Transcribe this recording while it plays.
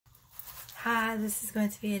Hi, this is going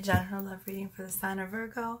to be a general love reading for the sign of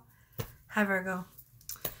Virgo. Hi, Virgo.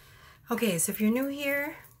 Okay, so if you're new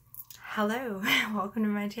here, hello, welcome to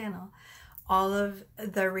my channel. All of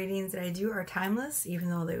the readings that I do are timeless, even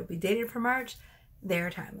though they will be dated for March, they're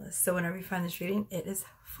timeless. So whenever you find this reading, it is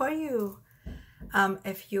for you.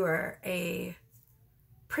 If you are a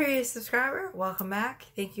previous subscriber, welcome back.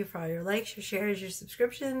 Thank you for all your likes, your shares, your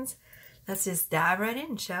subscriptions. Let's just dive right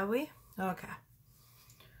in, shall we? Okay.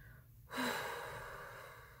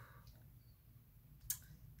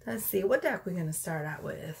 Let's see, what deck we're going to start out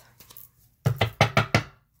with.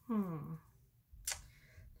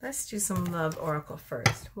 Let's do some Love Oracle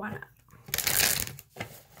first. Why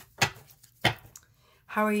not?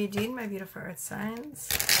 How are you doing, my beautiful earth signs,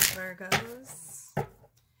 Virgos?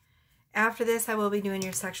 After this, I will be doing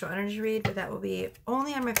your sexual energy read, but that will be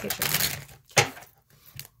only on my Patreon. Okay?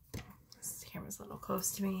 This camera's a little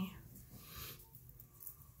close to me.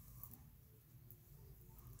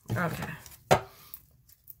 Okay.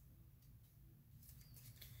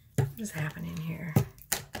 What is happening here?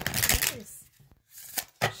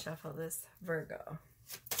 Let's shuffle this Virgo.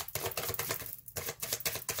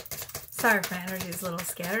 Sorry if my energy is a little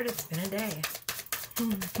scattered. It's been a day.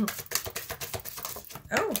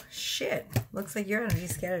 Oh, shit. Looks like your energy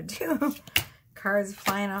is scattered too. Cards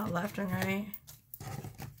flying out left and right.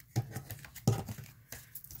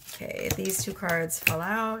 Okay, these two cards fell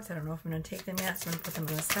out. I don't know if I'm going to take them yet, so I'm going to put them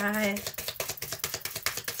on the side.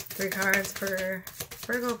 3 cards for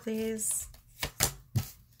Virgo, please.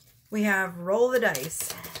 We have roll the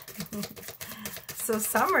dice. So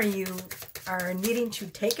some of you are needing to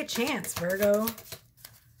take a chance, Virgo.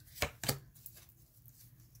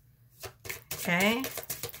 Okay.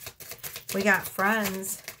 We got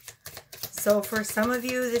friends. So for some of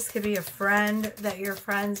you, this could be a friend that you're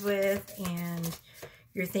friends with and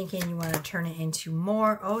you're thinking you want to turn it into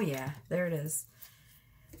more. Oh yeah, there it is.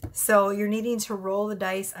 So you're needing to roll the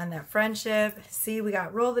dice on that friendship. See, we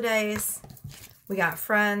got roll the dice, we got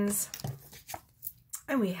friends,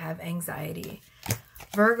 and we have anxiety.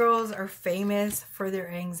 Virgos are famous for their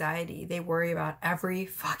anxiety. They worry about every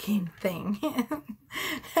fucking thing.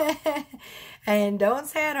 And don't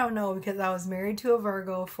say I don't know, because I was married to a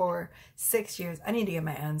Virgo for 6 years. I need to get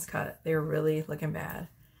my ends cut. They were really looking bad.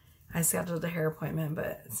 I scheduled a hair appointment,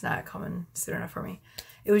 but it's not coming soon enough for me.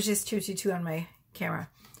 It was just 222 on my camera.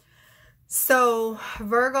 So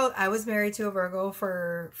Virgo, I was married to a Virgo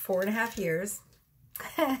for 4.5 years.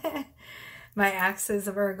 My ex is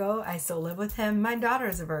a Virgo. I still live with him. My daughter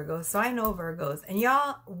is a Virgo, so I know Virgos. And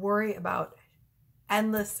y'all worry about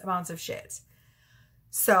endless amounts of shit.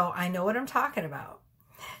 So I know what I'm talking about.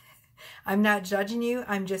 I'm not judging you.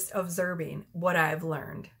 I'm just observing what I've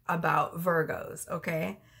learned about Virgos,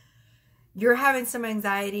 okay? You're having some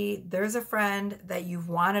anxiety. There's a friend that you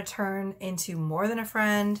want to turn into more than a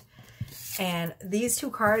friend. And these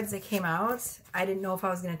 2 cards that came out, I didn't know if I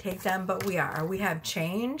was going to take them, but we are. We have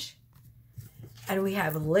change and we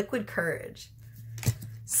have liquid courage.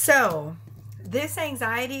 So this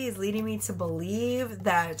anxiety is leading me to believe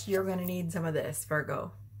that you're going to need some of this,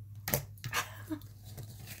 Virgo.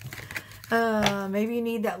 Maybe you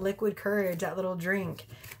need that liquid courage, that little drink,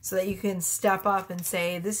 so that you can step up and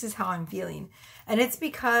say, this is how I'm feeling. And it's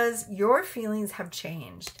because your feelings have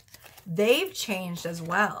changed. They've changed as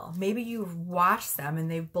well. Maybe you've watched them and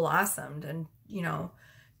they've blossomed and, you know,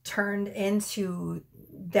 turned into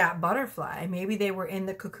that butterfly. Maybe they were in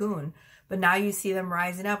the cocoon, but now you see them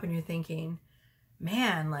rising up and you're thinking,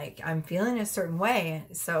 man, like I'm feeling a certain way.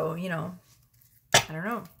 So, you know, I don't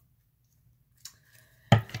know.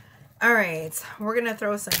 All right, we're going to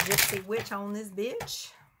throw some Gypsy Witch on this bitch.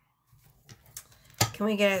 Can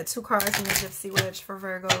we get 2 cards from the Gypsy Witch for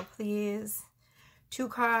Virgo, please? 2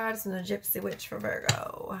 cards from the Gypsy Witch for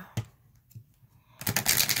Virgo.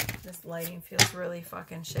 This lighting feels really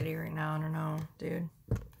fucking shitty right now. I don't know, dude.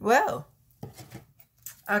 Whoa.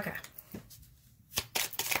 Okay.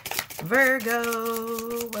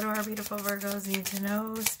 Virgo. What do our beautiful Virgos need to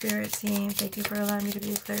know? Spirit team, thank you for allowing me to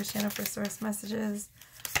be a clear channel for source messages.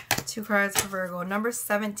 2 cards for Virgo. Number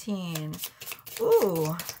 17.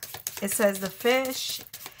 Ooh. It says the fish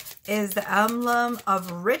is the emblem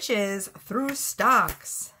of riches through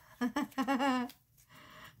stocks.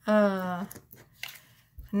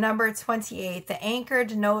 Number 28. The anchor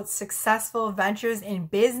denotes successful ventures in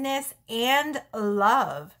business and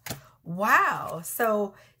love. Wow.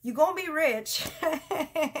 So you're going to be rich.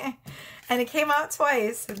 And it came out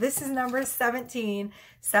twice. This is number 17.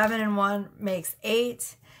 7 and 1 makes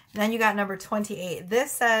 8. And then you got number 28.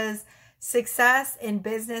 This says success in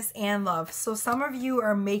business and love. So some of you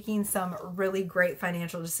are making some really great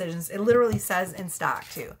financial decisions. It literally says in stock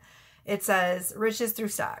too. It says riches through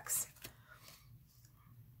sex.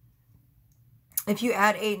 If you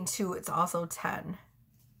add 8 and 2, it's also 10.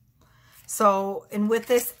 So, and with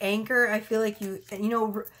this anchor, I feel like you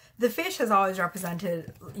know, the fish has always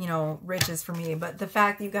represented, you know, riches for me. But the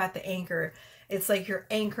fact that you got the anchor, it's like you're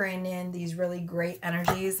anchoring in these really great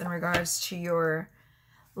energies in regards to your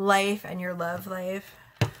life and your love life.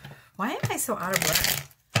 Why am I so out of breath?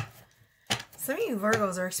 Some of you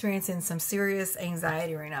Virgos are experiencing some serious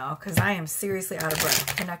anxiety right now because I am seriously out of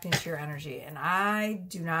breath connecting to your energy. And I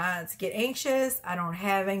do not get anxious. I don't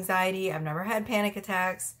have anxiety. I've never had panic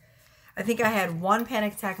attacks. I think I had one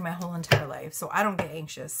panic attack in my whole entire life. So I don't get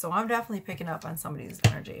anxious. So I'm definitely picking up on somebody's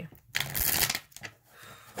energy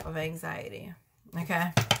of anxiety.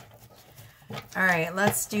 Okay. All right.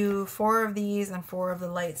 Let's do 4 of these and 4 of the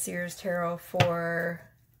Light Seers Tarot for...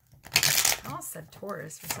 I almost said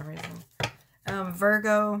Taurus for some reason.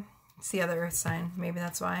 Virgo, it's the other earth sign. Maybe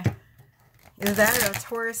that's why. Either that or a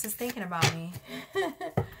Taurus is thinking about me.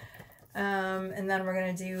 And then we're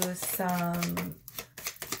going to do some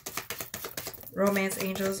Romance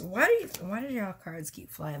Angels. Why do y'all cards keep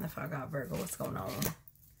flying the fuck out, Virgo? What's going on?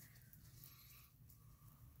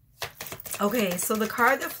 Okay, so the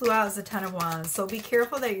card that flew out is the 10 of Wands. So be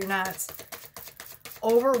careful that you're not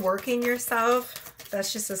overworking yourself.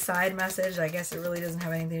 That's just a side message. I guess it really doesn't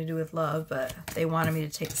have anything to do with love, but they wanted me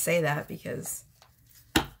to say that because...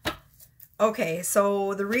 Okay,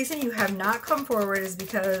 so the reason you have not come forward is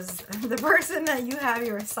because the person that you have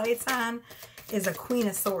your sights on is a Queen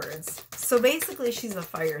of Swords. So basically, she's a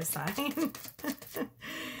fire sign.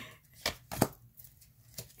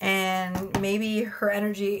 And maybe her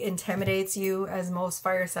energy intimidates you, as most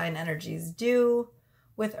fire sign energies do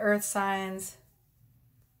with earth signs.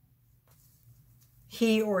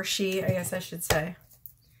 He or she, I guess I should say.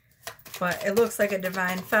 But it looks like a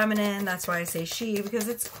divine feminine. That's why I say she, because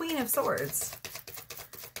it's Queen of Swords.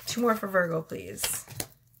 2 more for Virgo, please.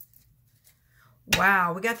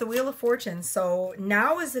 Wow, we got the Wheel of Fortune. So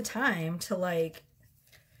now is the time to, like,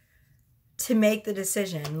 to make the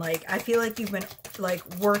decision. Like, I feel like you've been,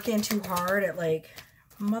 like, working too hard at, like,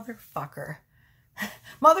 motherfucking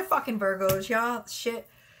Virgos, y'all. Shit.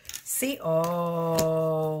 See,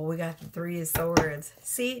 oh, we got the 3 of Swords.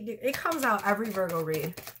 See, it comes out every Virgo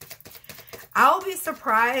read. I'll be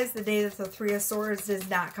surprised the day that the 3 of Swords does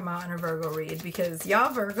not come out in a Virgo read, because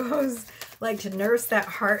y'all Virgos like to nurse that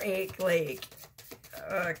heartache like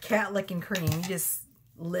cat licking cream. You just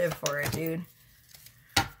live for it, dude.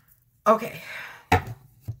 Okay.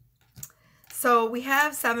 So we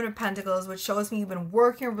have 7 of Pentacles, which shows me you've been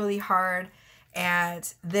working really hard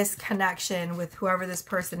at this connection with whoever this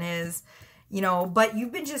person is, you know, but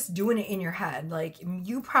you've been just doing it in your head. Like,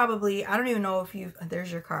 you probably, I don't even know if you,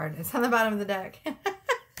 there's your card. It's on the bottom of the deck.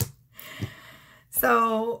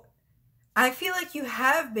 So I feel like you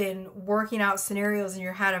have been working out scenarios in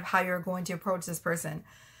your head of how you're going to approach this person.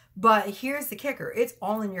 But here's the kicker. It's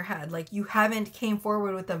all in your head. Like, you haven't came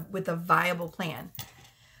forward with a viable plan.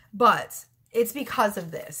 But it's because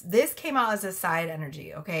of this. This came out as a side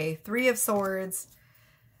energy, okay? 3 of Swords.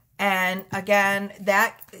 And again,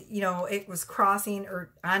 that, you know, it was crossing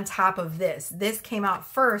or on top of this. This came out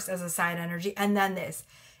first as a side energy, and then this.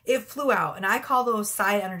 It flew out, and I call those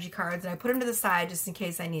side energy cards, and I put them to the side just in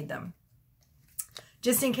case I need them.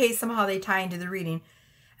 Just in case somehow they tie into the reading.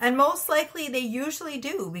 And most likely they usually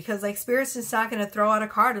do, because, like, Spirit's just not going to throw out a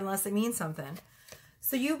card unless it means something.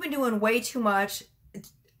 So you've been doing way too much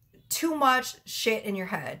shit in your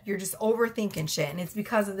head. You're just overthinking shit, and it's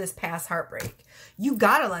because of this past heartbreak. You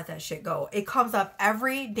gotta let that shit go. It comes up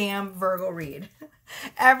every damn Virgo read.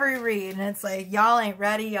 Every read, and it's like, y'all ain't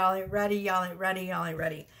ready, y'all ain't ready, y'all ain't ready, y'all ain't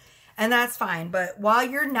ready. And that's fine, but while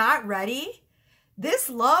you're not ready, this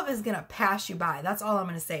love is gonna pass you by. That's all I'm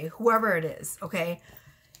gonna say, whoever it is, okay?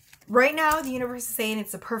 Right now, the universe is saying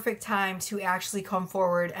it's the perfect time to actually come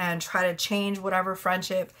forward and try to change whatever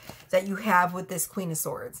friendship that you have with this Queen of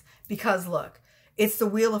Swords. Because look, it's the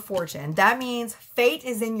Wheel of Fortune. That means fate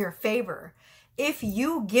is in your favor. If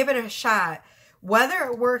you give it a shot, whether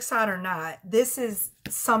it works out or not, this is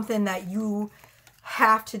something that you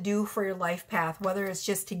have to do for your life path. Whether it's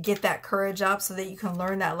just to get that courage up so that you can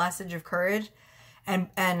learn that message of courage and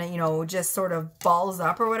you know, just sort of balls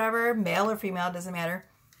up or whatever, male or female, doesn't matter.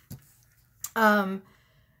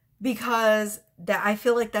 Because that, I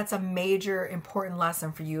feel like that's a major important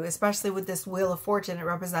lesson for you, especially with this Wheel of Fortune. It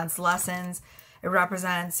represents lessons. It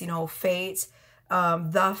represents, you know, fate,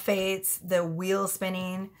 the fates, the wheel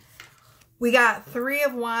spinning. We got 3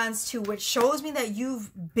 of Wands too, which shows me that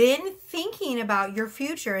you've been thinking about your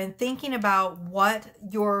future and thinking about what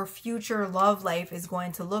your future love life is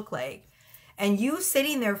going to look like. And you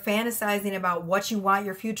sitting there fantasizing about what you want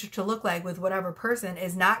your future to look like with whatever person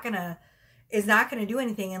is not gonna do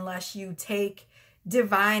anything unless you take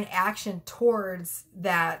divine action towards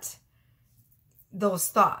those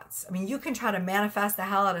thoughts. I mean, you can try to manifest the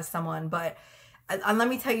hell out of someone, but let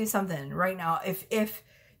me tell you something right now. If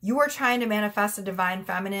you are trying to manifest a divine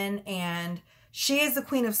feminine and she is the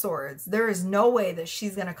Queen of Swords, there is no way that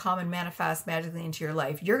she's going to come and manifest magically into your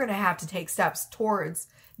life. You're going to have to take steps towards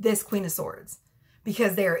this Queen of Swords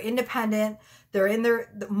because they are independent. They're in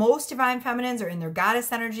most divine feminines are in their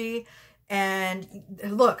goddess energy. And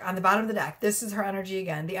look, on the bottom of the deck, this is her energy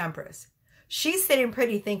again, the Empress. She's sitting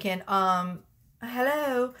pretty thinking,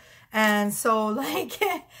 hello. And so like,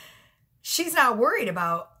 she's not worried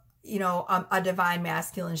about, you know, a divine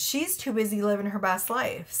masculine. She's too busy living her best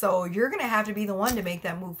life. So you're going to have to be the one to make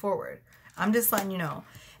that move forward. I'm just letting you know.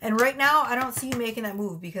 And right now, I don't see you making that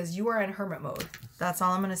move because you are in hermit mode. That's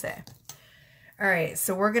all I'm going to say. All right.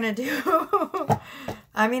 So we're going to do,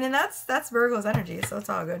 I mean, and that's Virgo's energy. So it's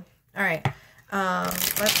all good. All right.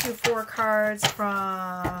 Let's do 4 cards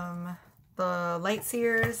from the Light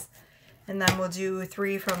Seers. And then we'll do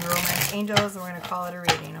 3 from the Romance Angels, and we're going to call it a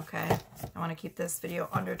reading, okay? I want to keep this video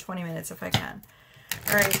under 20 minutes if I can.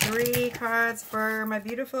 All right, 3 cards for my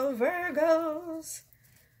beautiful Virgos.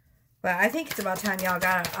 But I think it's about time y'all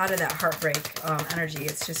got out of that heartbreak energy.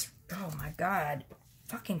 It's just, oh my God.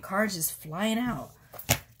 Fucking cards just flying out.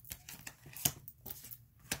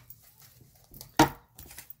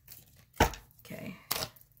 Okay.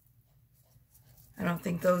 I don't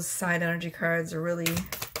think those side energy cards are really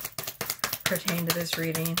pertain to this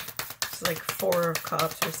reading. It's like 4 of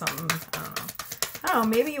Cups or something. I don't know.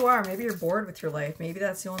 Maybe you are. Maybe you're bored with your life. Maybe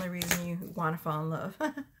that's the only reason you want to fall in love.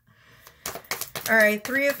 All right,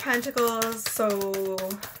 3 of Pentacles. So,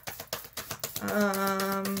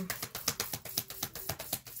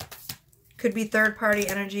 could be third-party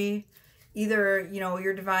energy. Either, you know,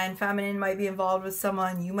 your divine feminine might be involved with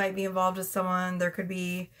someone. You might be involved with someone. There could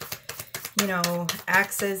be, you know,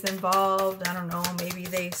 exes involved. I don't know. Maybe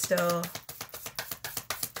they still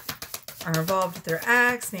are involved with their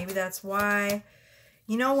ex. Maybe that's why.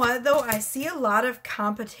 You know what, though? I see a lot of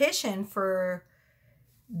competition for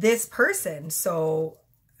this person. So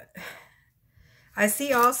I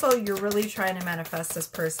see also you're really trying to manifest this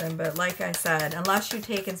person. But like I said, unless you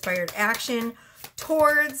take inspired action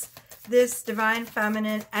towards this divine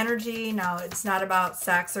feminine energy, now it's not about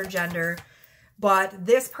sex or gender, but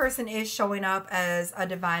this person is showing up as a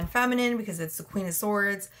divine feminine because it's the Queen of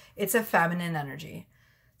Swords. It's a feminine energy.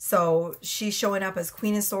 So she's showing up as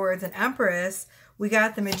Queen of Swords and Empress. We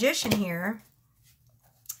got the Magician here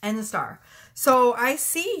and the Star. So I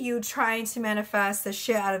see you trying to manifest the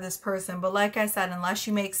shit out of this person. But like I said, unless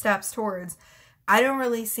you make steps towards, I don't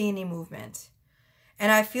really see any movement.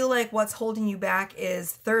 And I feel like what's holding you back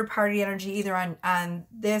is third-party energy, either on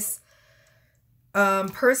this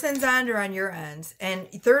person's end or on your end.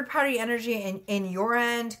 And third-party energy in your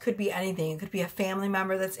end could be anything. It could be a family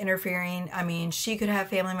member that's interfering. I mean, she could have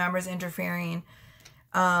family members interfering.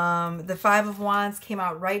 The 5 of Wands came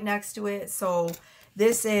out right next to it. So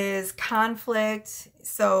this is conflict.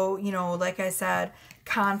 So, you know, like I said,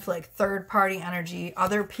 conflict, third-party energy,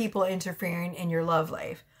 other people interfering in your love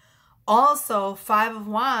life. Also, 5 of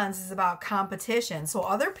Wands is about competition. So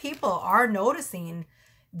other people are noticing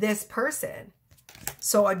this person.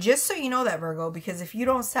 So just so you know that, Virgo, because if you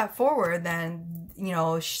don't step forward, then, you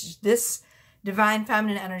know, this divine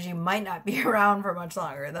feminine energy might not be around for much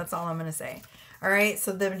longer. That's all I'm going to say. All right.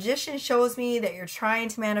 So the Magician shows me that you're trying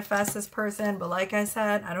to manifest this person. But like I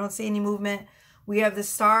said, I don't see any movement. We have the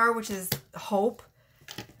Star, which is hope.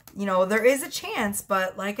 You know, there is a chance.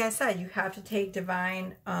 But like I said, you have to take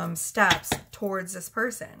divine steps towards this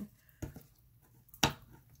person.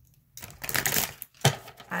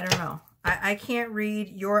 I don't know. I can't read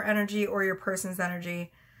your energy or your person's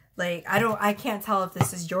energy. Like, I can't tell if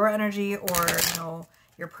this is your energy or, you know,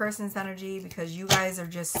 your person's energy because you guys are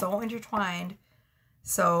just so intertwined.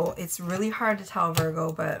 So it's really hard to tell,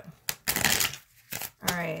 Virgo, but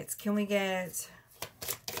all right. Can we get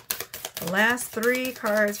the last 3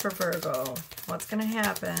 cards for Virgo? What's going to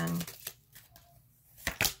happen?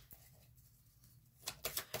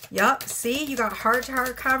 Yup, see, you got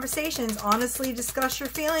heart-to-heart conversations. Honestly discuss your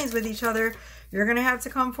feelings with each other. You're going to have to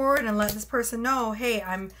come forward and let this person know, hey,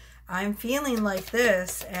 I'm feeling like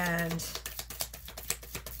this, and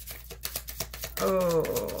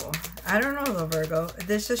oh, I don't know though, Virgo.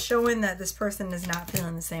 This is showing that this person is not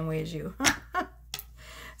feeling the same way as you.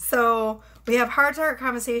 So we have heart-to-heart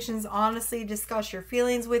conversations. Honestly discuss your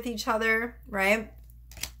feelings with each other, right?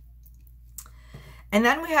 And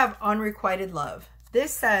then we have unrequited love.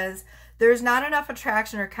 This says there's not enough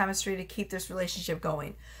attraction or chemistry to keep this relationship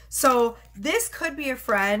going. So this could be a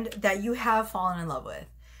friend that you have fallen in love with,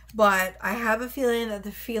 but I have a feeling that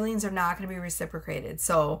the feelings are not going to be reciprocated.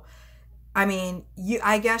 So, I mean,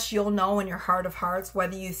 I guess you'll know in your heart of hearts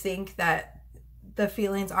whether you think that the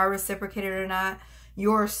feelings are reciprocated or not.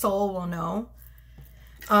 Your soul will know.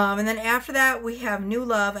 And then after that, we have new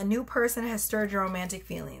love. A new person has stirred your romantic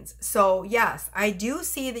feelings. So yes, I do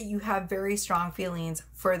see that you have very strong feelings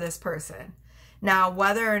for this person. Now,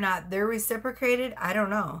 whether or not they're reciprocated, I don't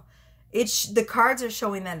know. The cards are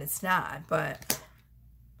showing that it's not, but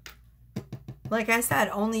like I said,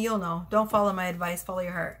 only you'll know. Don't follow my advice, follow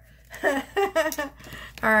your heart.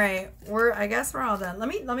 All right, I guess we're all done.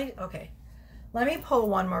 Okay. Let me pull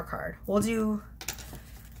one more card.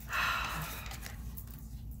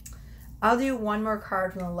 I'll do one more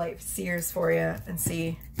card from the Light Seers for you and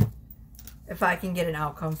see if I can get an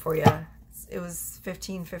outcome for you. It was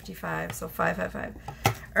 1555, so 555.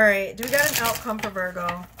 All right, do we got an outcome for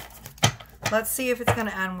Virgo? Let's see if it's going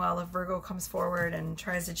to end well if Virgo comes forward and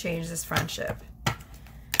tries to change this friendship.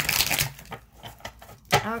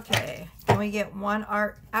 Okay, can we get one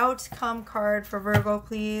outcome card for Virgo,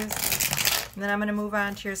 please? And then I'm going to move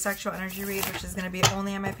on to your sexual energy read, which is going to be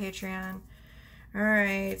only on my Patreon. All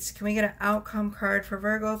right, can we get an outcome card for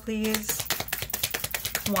Virgo, please?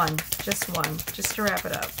 One, just to wrap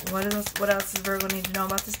it up. What else does Virgo need to know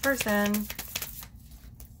about this person?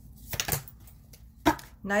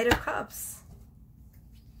 Knight of Cups.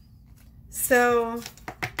 So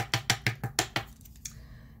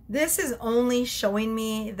this is only showing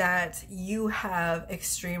me that you have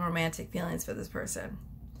extreme romantic feelings for this person.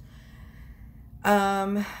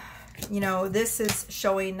 You know, this is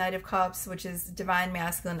showing Knight of Cups, which is divine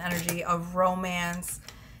masculine energy of romance.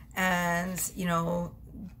 And, you know,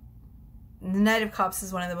 the Knight of Cups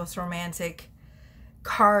is one of the most romantic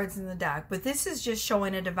cards in the deck. But this is just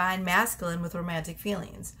showing a divine masculine with romantic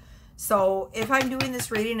feelings. So if I'm doing this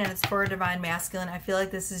reading and it's for a divine masculine, I feel like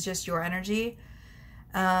this is just your energy.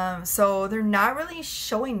 So they're not really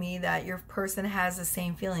showing me that your person has the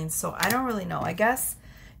same feelings. So I don't really know. I guess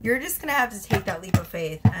you're just going to have to take that leap of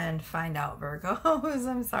faith and find out, Virgos.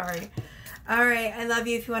 I'm sorry. All right. I love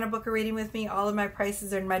you. If you want to book a reading with me, all of my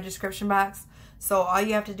prices are in my description box. So all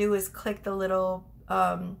you have to do is click the little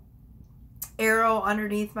arrow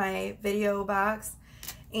underneath my video box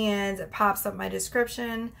and it pops up my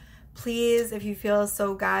description. Please, if you feel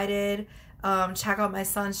so guided, check out my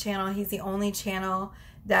son's channel. He's the only channel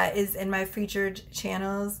that is in my featured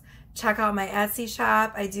channels. Check out my Etsy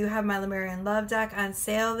shop. I do have my Lemurian Love deck on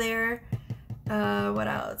sale there. What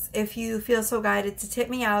else? If you feel so guided to tip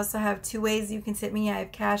me, I also have two ways you can tip me. I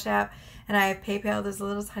have Cash App and I have PayPal. There's a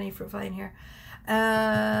little tiny fruit fly in here.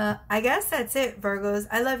 I guess that's it, Virgos.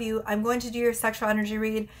 I love you. I'm going to do your sexual energy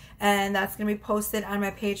read and that's going to be posted on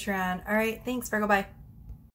my Patreon. All right. Thanks, Virgo. Bye.